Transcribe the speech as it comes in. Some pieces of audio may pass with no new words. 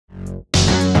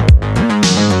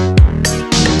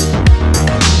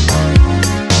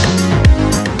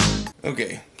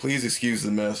Okay, please excuse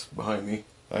the mess behind me.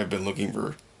 I've been looking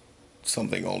for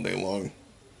something all day long.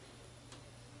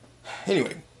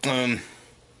 Anyway,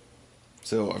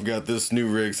 so I've got this new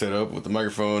rig set up with the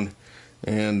microphone,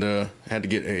 and had to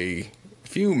get a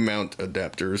few mount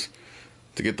adapters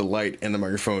to get the light and the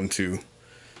microphone to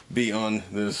be on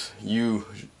this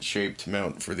U-shaped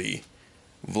mount for the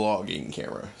vlogging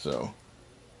camera. So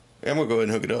I'm gonna go ahead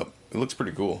and hook it up. It looks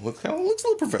pretty cool. Looks a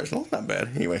little professional. Not bad.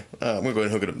 Anyway, I'm gonna go ahead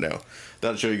and hook it up now.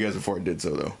 Thought I'd show you guys before I did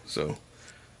so though. So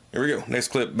here we go. Next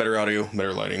clip. Better audio,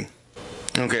 better lighting.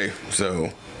 Okay,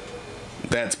 so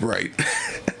that's bright.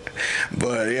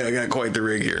 But yeah, I got quite the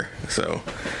rig here. So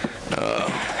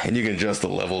and you can adjust the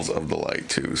levels of the light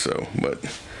too. So, but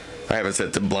I have it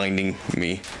set to blinding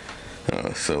me.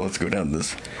 So let's go down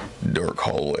this dark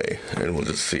hallway and we'll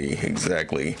just see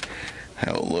exactly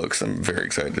how it looks. I'm very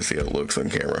excited to see how it looks on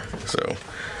camera. So,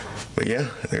 but yeah,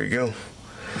 there you go.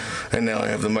 And now I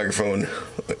have the microphone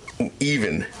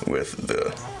even with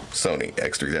the Sony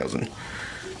X3000.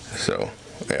 So,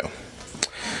 yeah.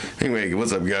 Anyway,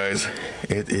 what's up, guys?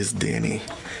 It is Danny,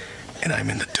 and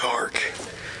I'm in the dark.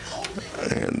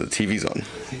 And the TV's on,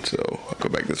 so I'll go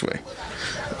back this way.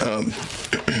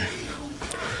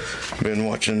 Been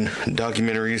watching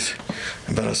documentaries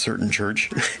about a certain church.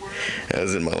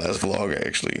 As in my last vlog, I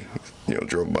actually,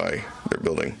 drove by their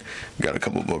building, got a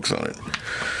couple books on it.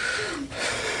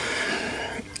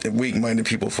 Weak-minded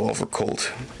people fall for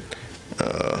cult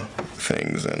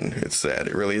things, and it's sad.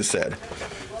 It really is sad.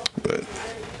 But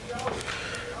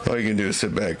all you can do is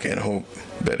sit back and hope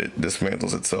that it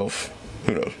dismantles itself.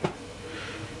 Who knows?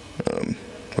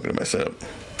 Look at my setup.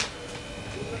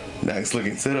 Nice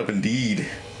looking setup indeed.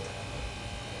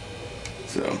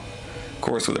 So, of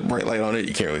course, with a bright light on it,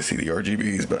 you can't really see the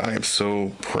RGBs, but I am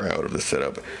so proud of the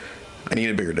setup. I need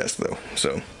a bigger desk though,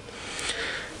 so.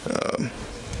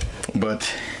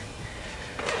 But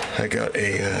I got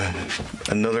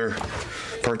another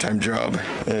part-time job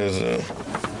as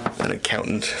an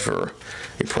accountant for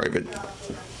a private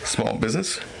small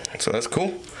business, so that's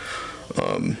cool.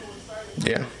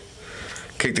 Yeah.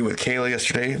 Kicked it with Kayla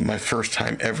yesterday. My first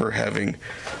time ever having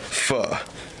pho.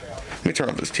 Let me turn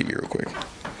off this TV real quick.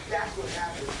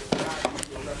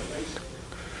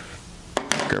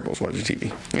 Grandpa's watching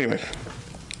TV. Anyway.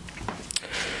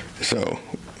 So,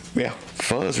 yeah,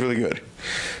 pho is really good.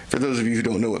 For those of you who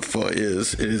don't know what pho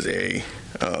is, it is a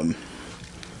kind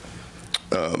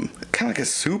of like a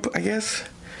soup, I guess.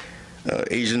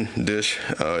 Asian dish.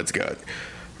 It's got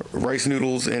rice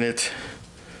noodles in it.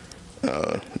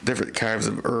 Different kinds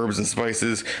of herbs and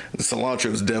spices. The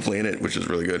cilantro is definitely in it, which is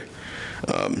really good,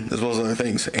 as well as other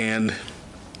things. And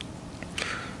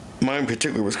mine in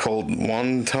particular was called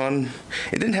wonton.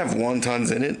 It didn't have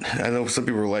wontons in it. I know some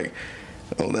people were like,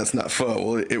 "Oh, that's not pho."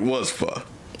 Well, it was pho.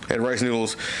 It had rice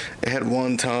noodles. It had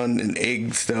wonton and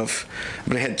egg stuff,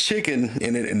 but it had chicken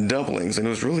in it and dumplings, and it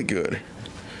was really good.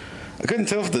 I couldn't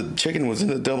tell if the chicken was in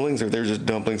the dumplings or if they were just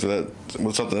dumplings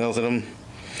with something else in them.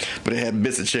 But it had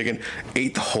bits of chicken.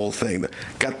 Ate the whole thing.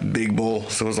 Got the big bowl,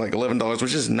 so it was like $11,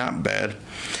 which is not bad.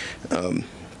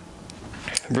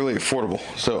 Really affordable.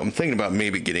 So I'm thinking about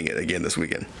maybe getting it again this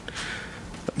weekend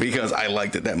because I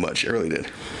liked it that much. I really did.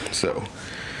 So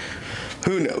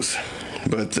who knows?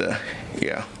 But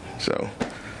yeah. So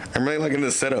I'm really liking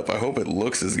this setup. I hope it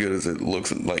looks as good as it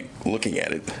looks like looking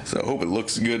at it. So I hope it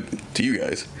looks good to you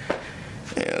guys.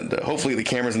 And hopefully the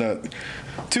camera's not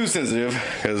too sensitive,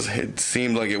 because it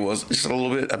seemed like it was just a little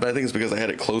bit, but I think it's because I had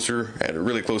it closer. I had it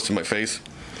really close to my face,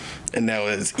 and now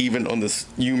it's even on this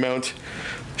U mount.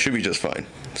 Should be just fine.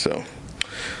 So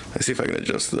let's see if I can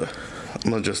adjust I'm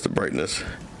gonna adjust the brightness.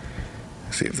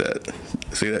 See if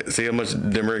see how much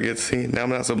dimmer it gets. See, now I'm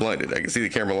not so blinded. I can see the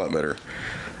camera a lot better.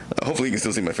 Hopefully you can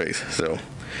still see my face. So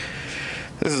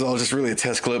this is all just really a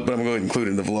test clip, but I'm going to include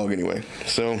it in the vlog anyway.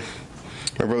 So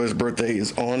my brother's birthday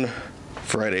is on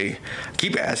Friday. I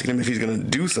keep asking him if he's going to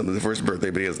do something for his birthday,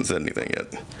 but he hasn't said anything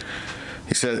yet.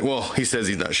 He says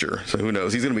he's not sure, so who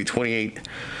knows. He's going to be 28.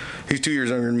 He's 2 years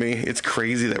younger than me. It's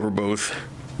crazy that we're both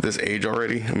this age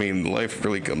already. I mean, life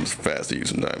really comes fast to you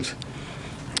sometimes.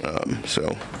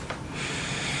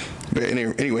 But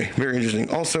anyway, very interesting.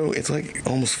 Also, it's like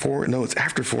almost 4. No, it's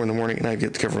after 4 in the morning, and I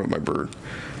get to cover up my bird.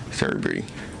 Sorry, birdie.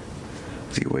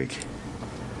 Is he awake?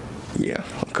 Yeah,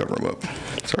 I'll cover him up.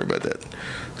 Sorry about that.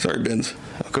 Sorry, Benz.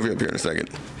 I'll cover you up here in a second.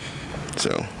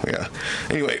 So, yeah.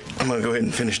 Anyway, I'm going to go ahead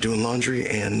and finish doing laundry,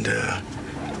 and,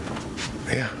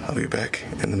 yeah, I'll be back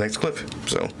in the next clip.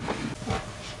 So,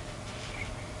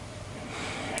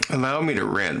 allow me to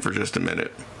rant for just a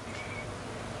minute.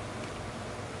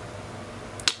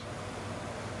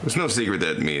 It's no secret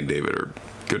that me and David are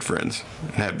good friends,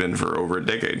 and have been for over a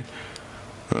decade.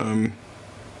 I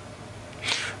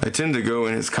tend to go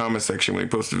in his comment section when he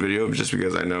posts a video just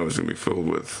because I know it's going to be filled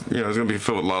with, it's going to be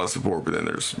filled with a lot of support, but then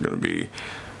there's going to be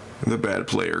the bad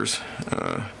players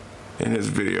in his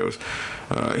videos.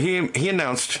 He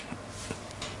announced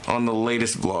on the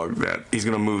latest vlog that he's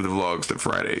going to move the vlogs to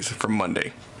Fridays from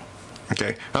Monday.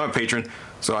 Okay? I'm a patron,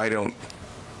 so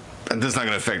that's not going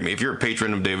to affect me. If you're a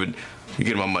patron of David, you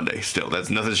get him on Monday still. That's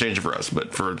nothing's changing for us,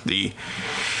 but for the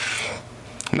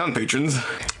non-patrons,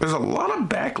 there's a lot of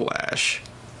backlash.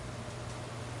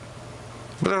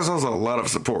 But there's also a lot of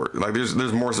support. Like, there's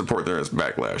more support than there is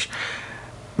backlash.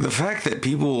 The fact that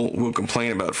people will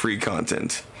complain about free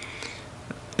content,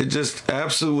 it just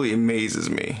absolutely amazes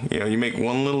me. You make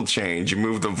one little change, you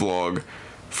move the vlog.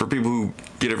 For people who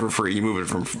get it for free, you move it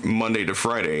from Monday to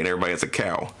Friday, and everybody has a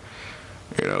cow.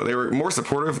 They were more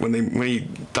supportive when he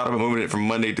thought about moving it from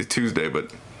Monday to Tuesday,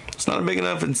 but it's not a big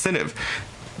enough incentive.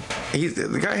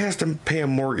 The guy has to pay a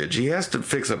mortgage. He has to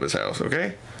fix up his house,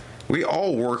 okay? We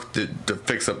all work to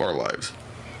fix up our lives.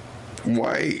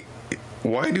 Why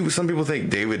do some people think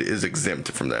David is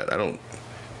exempt from that? I don't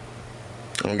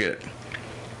get it.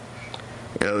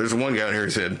 There's one guy out here who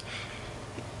said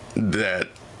that,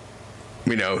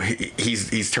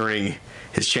 he's turning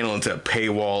his channel into a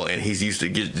paywall and he's used to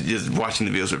just watching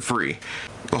the videos for free.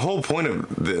 The whole point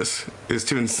of this is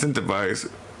to incentivize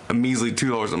a measly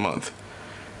 $2 a month.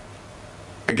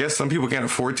 I guess some people can't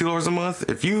afford $2 a month.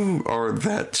 If you are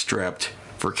that strapped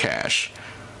for cash,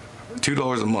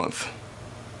 $2 a month,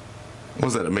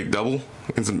 what's that, a McDouble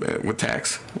with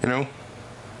tax,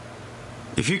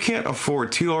 If you can't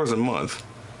afford $2 a month,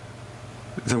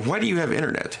 then why do you have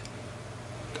internet?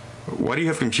 Why do you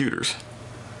have computers?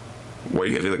 Why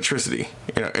do you have electricity?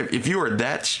 If you are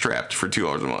that strapped for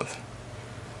 $2 a month,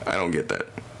 I don't get that.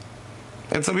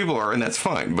 And some people are, and that's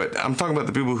fine, but I'm talking about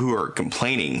the people who are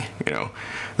complaining,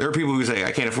 There are people who say,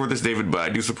 I can't afford this, David, but I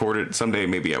do support it. Someday,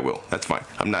 maybe I will. That's fine.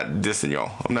 I'm not dissing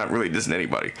y'all. I'm not really dissing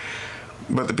anybody.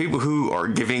 But the people who are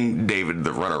giving David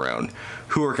the runaround,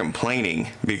 who are complaining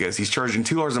because he's charging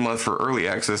 $2 a month for early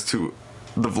access to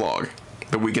the vlog,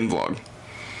 the weekend vlog.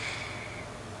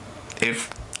 If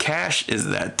cash is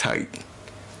that tight,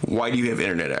 why do you have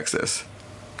internet access?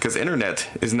 Because internet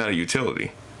is not a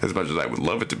utility, as much as I would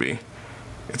love it to be.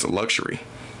 It's a luxury.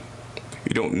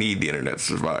 You don't need the internet to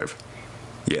survive.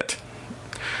 Yet.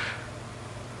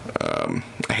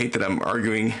 I hate that I'm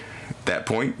arguing that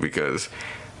point because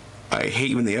I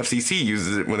hate when the FCC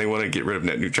uses it when they want to get rid of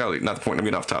net neutrality. Not the point, I'm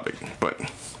getting off topic. But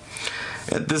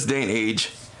at this day and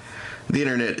age, the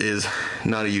internet is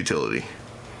not a utility.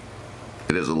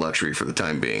 It is a luxury for the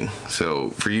time being. So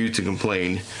for you to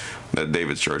complain that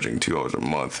David's charging $2 a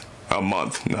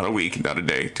month, not a week, not a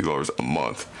day, $2 a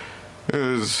month,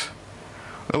 is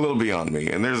a little beyond me.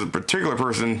 And there's a particular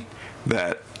person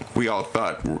that we all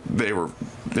thought they were,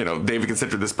 David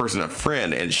considered this person a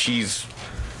friend, and she's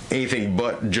anything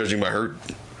but, judging by her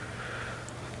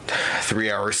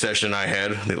 3-hour session I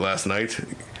had last night.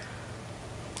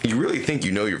 You really think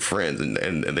you know your friends,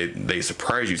 and they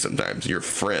surprise you sometimes. You're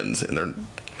friends, and they're...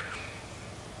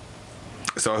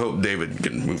 So I hope David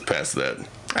can move past that.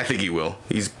 I think he will.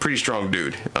 He's a pretty strong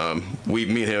dude. Me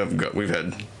and him, we've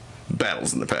had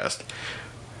battles in the past.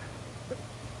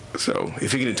 So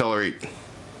if he can tolerate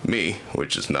me,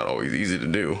 which is not always easy to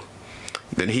do,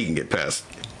 then he can get past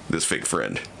this fake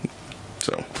friend.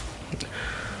 So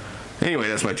anyway,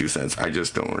 that's my 2 cents. I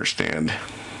just don't understand.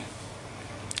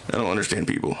 I don't understand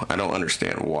people. I don't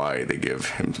understand why they give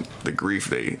him the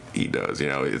grief he does.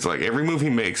 It's like every move he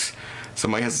makes,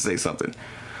 somebody has to say something.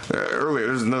 Earlier,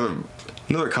 there's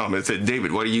another comment that said,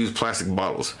 David, why do you use plastic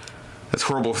bottles? That's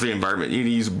horrible for the environment. You need to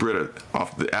use Brita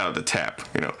out of the tap.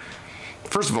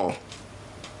 First of all,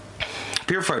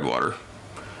 purified water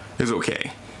is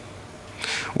okay.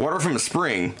 Water from a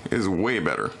spring is way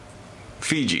better.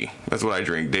 Fiji, that's what I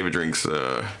drink. David drinks,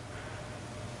 I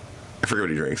forget what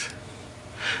he drinks.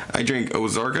 I drink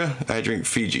Ozarka, I drink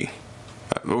Fiji.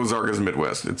 Ozarka's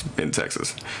Midwest, it's in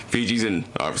Texas. Fiji's in,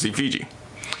 obviously, Fiji.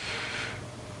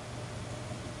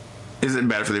 Is it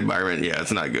bad for the environment? Yeah,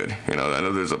 it's not good. I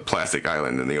know there's a plastic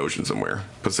island in the ocean somewhere.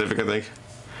 Pacific, I think.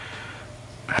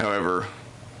 However,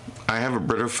 I have a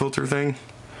Brita filter thing,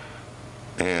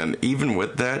 and even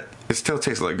with that, it still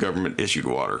tastes like government-issued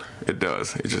water. It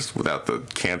does. It's just without the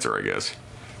cancer, I guess.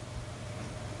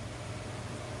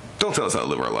 Don't tell us how to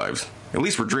live our lives. At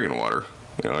least we're drinking water.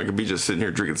 I could be just sitting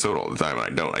here drinking soda all the time, and I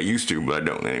don't. I used to, but I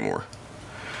don't anymore.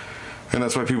 And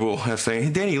that's why people have saying, hey,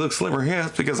 Danny, you look slimmer. Yeah,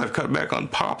 it's because I've cut back on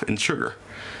pop and sugar.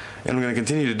 And I'm going to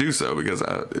continue to do so because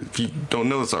if you don't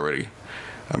know this already,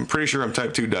 I'm pretty sure I'm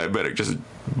type 2 diabetic just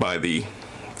by the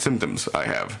symptoms I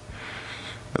have.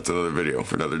 that's another video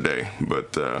for another day.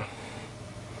 But and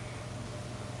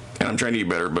I'm trying to eat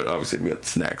better, but obviously we got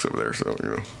snacks over there, so you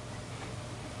know.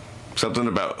 Something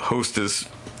about Hostess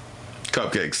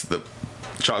cupcakes, the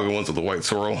chocolate ones with the white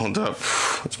swirl on top.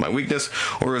 It's my weakness.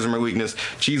 Oreos are my weakness.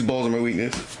 Cheese balls are my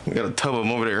weakness. We got a tub of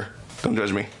them over there. Don't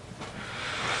judge me.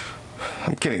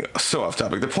 I'm kidding. So off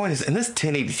topic. The point is, and this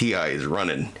 1080 Ti is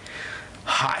running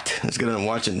hot. It's good. I'm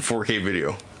watching 4K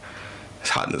video. It's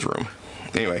hot in this room.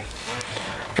 Anyway,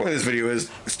 the point of this video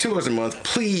is, it's $2 a month.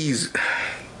 Please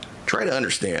try to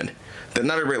understand that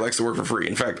not everybody likes to work for free.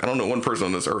 In fact, I don't know one person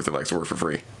on this earth that likes to work for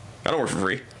free. I don't work for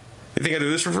free. You think I do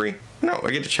this for free? No,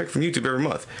 I get a check from YouTube every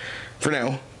month. For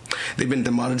now, they've been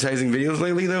demonetizing videos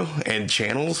lately, though, and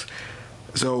channels.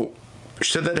 So,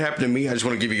 should that happen to me, I just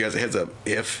want to give you guys a heads up.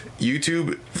 If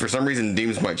YouTube, for some reason,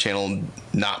 deems my channel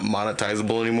not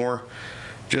monetizable anymore,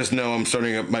 just know I'm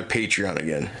starting up my Patreon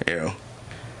again, you know.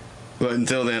 But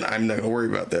until then, I'm not going to worry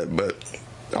about that. But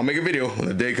I'll make a video when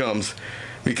the day comes,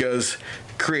 because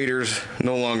creators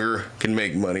no longer can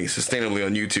make money sustainably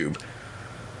on YouTube.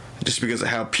 Just because of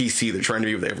how PC they're trying to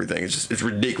be with everything. It's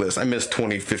ridiculous. I miss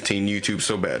 2015 YouTube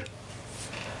so bad.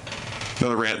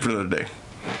 Another rant for another day.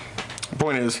 The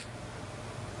point is,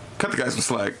 cut the guys some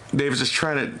slack. Dave's just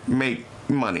trying to make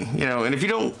money, you know. And if you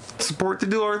don't support the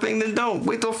do our thing, then don't.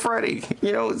 Wait till Friday.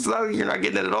 You know, it's not, you're not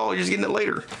getting it at all. You're just getting it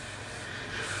later.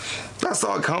 I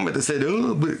saw a comment that said,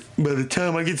 oh, but by the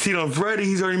time I get to see it on Friday,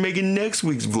 he's already making next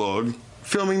week's vlog.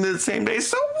 Filming the same day.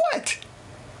 So what?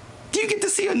 Do you get to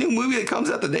see a new movie that comes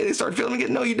out the day they start filming it?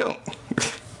 No, you don't.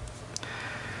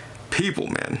 People,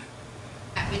 man.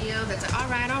 That video that's all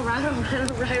right.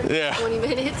 Yeah. 20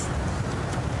 minutes.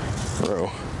 Bro,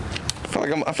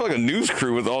 I feel like a news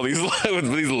crew with all these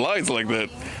with these lights like that.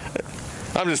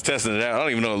 I'm just testing it out. I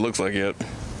don't even know what it looks like yet.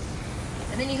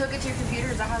 And then you hook it to your computer.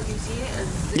 Is that how you see it?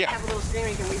 Does it have a little screen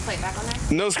where you can replay it back on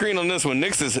there? No screen on this one.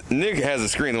 Nick has a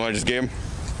screen. The one I just gave him.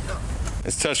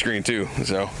 It's touchscreen too.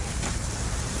 So.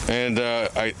 And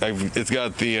it's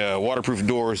got the waterproof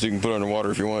door, so you can put it underwater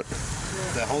if you want.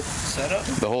 The whole setup?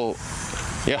 The whole,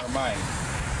 yeah. Or mine?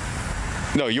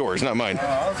 No, yours, not mine. Oh,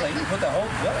 I was like, you put the whole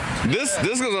what?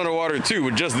 This goes underwater too,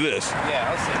 with just this. Yeah,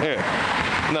 I'll see.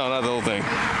 Yeah. No, not the whole thing.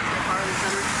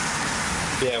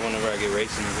 Yeah, whenever I get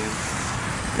racing again.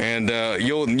 And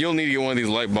you'll need to get one of these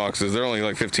light boxes. They're only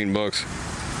like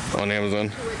 $15 on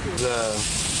Amazon.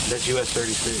 That's US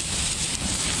 36.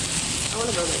 I want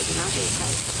to go there.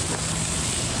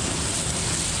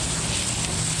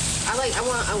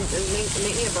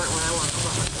 Make me a burnt one. I want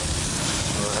myself.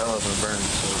 Well, hell of a burn,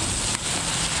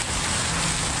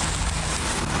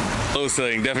 so. Low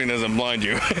setting definitely doesn't blind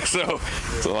you, so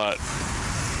it's a lot.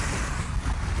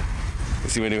 You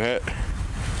see my new hat?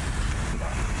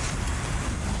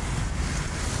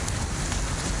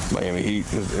 Miami Heat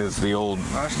is the old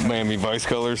Miami Vice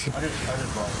colors. I just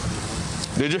bought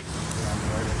it. Did you?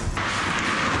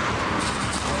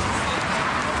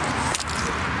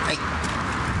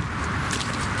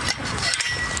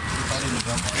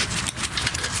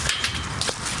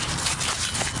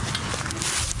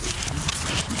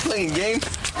 Playing game?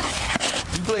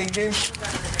 You playing game?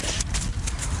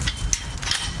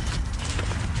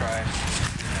 Try.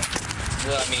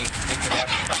 Well, I mean,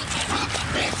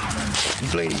 You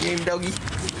playing game, doggy?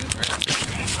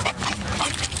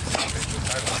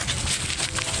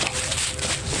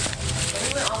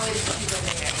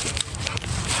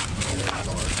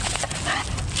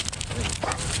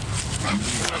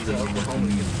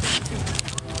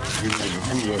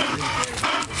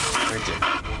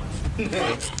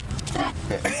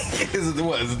 Is it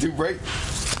what? Is it too bright?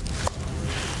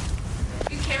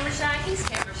 You camera shy? He's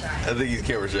camera shy. I think he's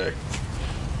camera shy.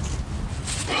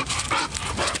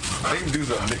 Make him do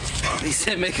something. he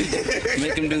said make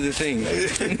him do the thing. He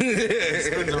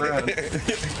spins around.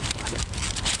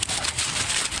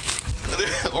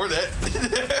 Or that.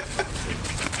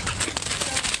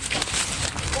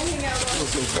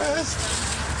 So fast.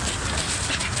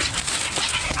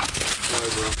 Sorry,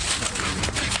 bro.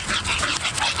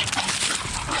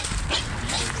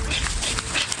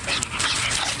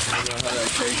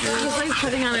 He's like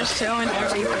putting on a show and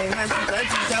everything.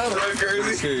 That's dope.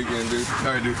 Crazy. Here you again, dude. All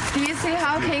right, dude. Do you see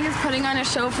how King is putting on a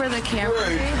show for the camera?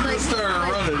 Right. Like,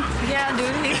 Started running. Yeah,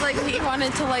 dude. He's like, he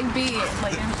wanted to like be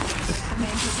like.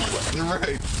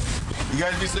 Right. You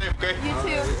guys be safe, okay? You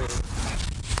too.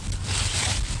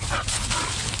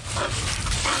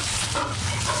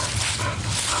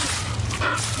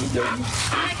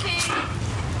 Hi, King.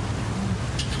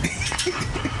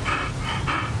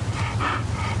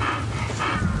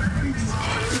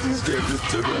 Straight just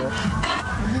took off.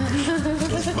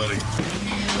 That's funny.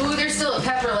 Ooh, there's still a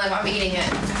pepper left. I'm eating it.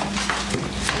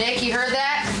 Nick, you heard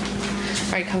that?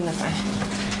 All right, come this way.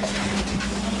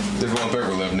 There's one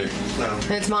paper left, Nick. No.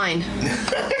 It's mine.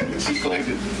 She claimed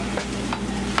it.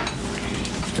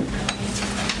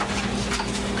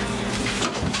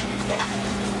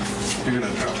 You're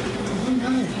gonna drop it.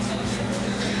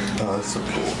 Oh, that's so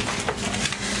cool.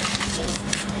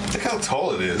 Look how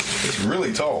tall it is. It's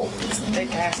really tall. It's a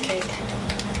thick ass cake.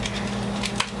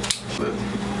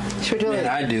 Should we do it?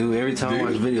 I do. Every time I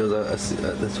watch videos, I see,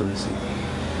 that's what I see.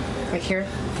 Like here?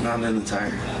 Not in the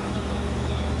tire.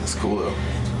 It's cool though.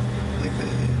 Like that.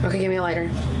 Okay, give me a lighter.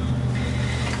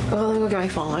 Oh, let me go get my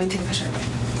phone. Let me take a picture.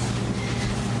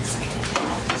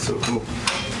 That's so cool.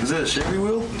 Is that a Chevy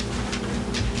wheel?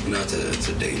 No, it's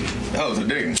a Dayton. Oh, it's a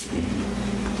Dayton.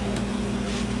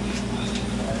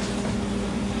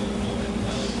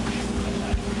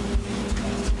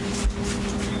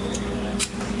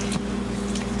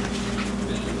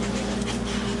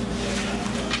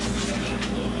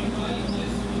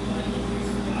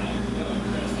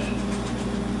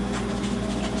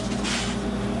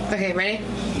 Okay, ready?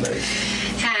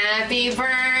 Nice. Happy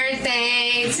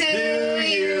birthday to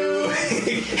you.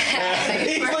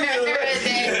 Happy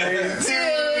birthday to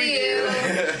you.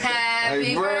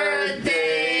 Happy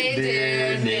birthday,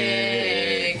 dear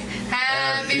Nick.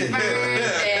 Happy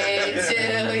birthday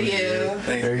to you.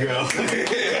 There you go.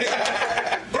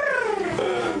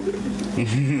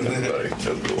 That's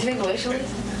cool. Do you make a wish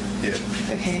list? Yeah.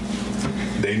 Okay.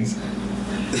 Dayton's.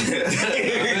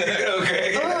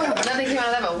 Okay. Oh, nothing came out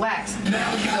of that but wax. GoPro.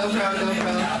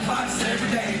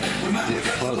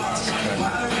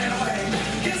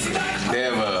 They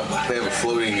have a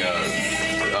floating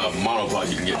monopod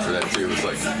you can get for that too. It's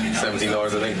like $17,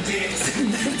 I think.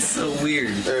 It's so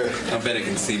weird. I bet it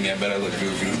can see me. I bet I look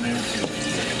goofy.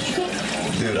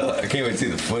 Dude, I can't wait to see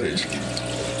the footage.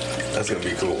 That's gonna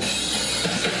be cool.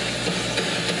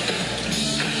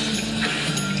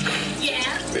 Yeah,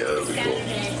 that'll be cool.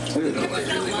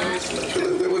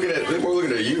 They're more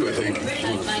looking at you, I think.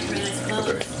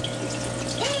 Okay.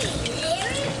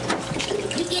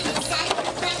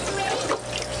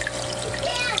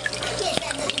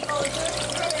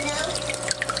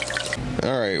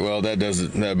 All right, well that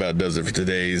about does it for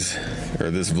today's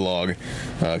this vlog.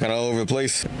 Kind of all over the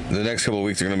place. The next couple of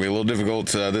weeks are going to be a little difficult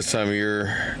this time of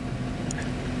year,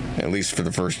 at least for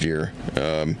the first year.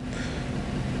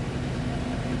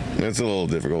 It's a little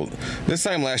difficult. This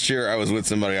time last year, I was with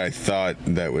somebody I thought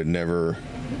that would never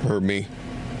hurt me.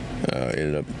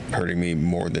 Ended up hurting me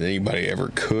more than anybody ever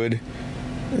could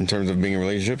in terms of being in a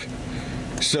relationship.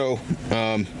 So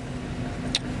that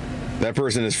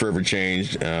person is forever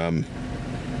changed.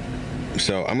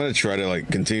 So I'm gonna try to like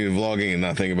continue vlogging and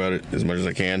not think about it as much as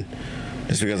I can,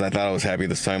 just because I thought I was happy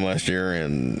this time last year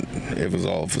and it was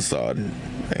all facade.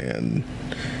 And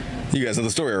you guys know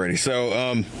the story already.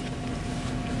 So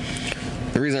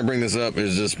the reason I bring this up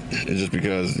is just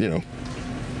because, you know,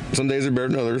 some days are better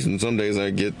than others, and some days I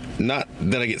get not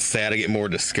that I get sad, I get more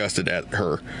disgusted at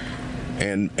her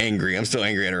and angry. I'm still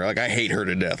angry at her. Like, I hate her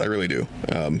to death. I really do.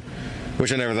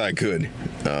 Which I never thought I could.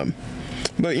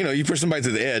 But you know, you push somebody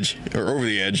to the edge, or over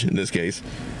the edge in this case,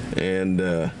 and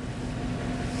I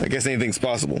guess anything's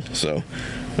possible. So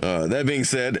that being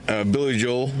said, Billy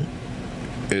Joel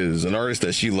is an artist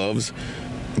that she loves,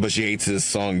 but she hates his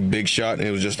song Big Shot, and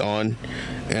it was just on,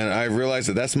 and I realized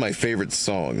that that's my favorite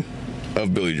song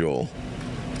of Billy Joel.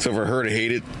 So for her to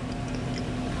hate it,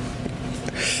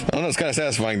 I don't know, it's kind of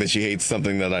satisfying that she hates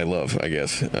something that I love, I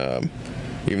guess,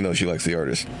 even though she likes the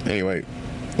artist. Anyway,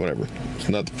 whatever, it's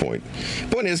not the point.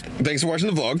 Point is, thanks for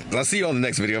watching the vlog. I'll see you on the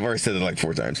next video. I've already said it like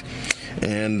 4 times,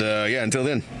 and yeah, until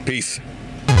then, peace.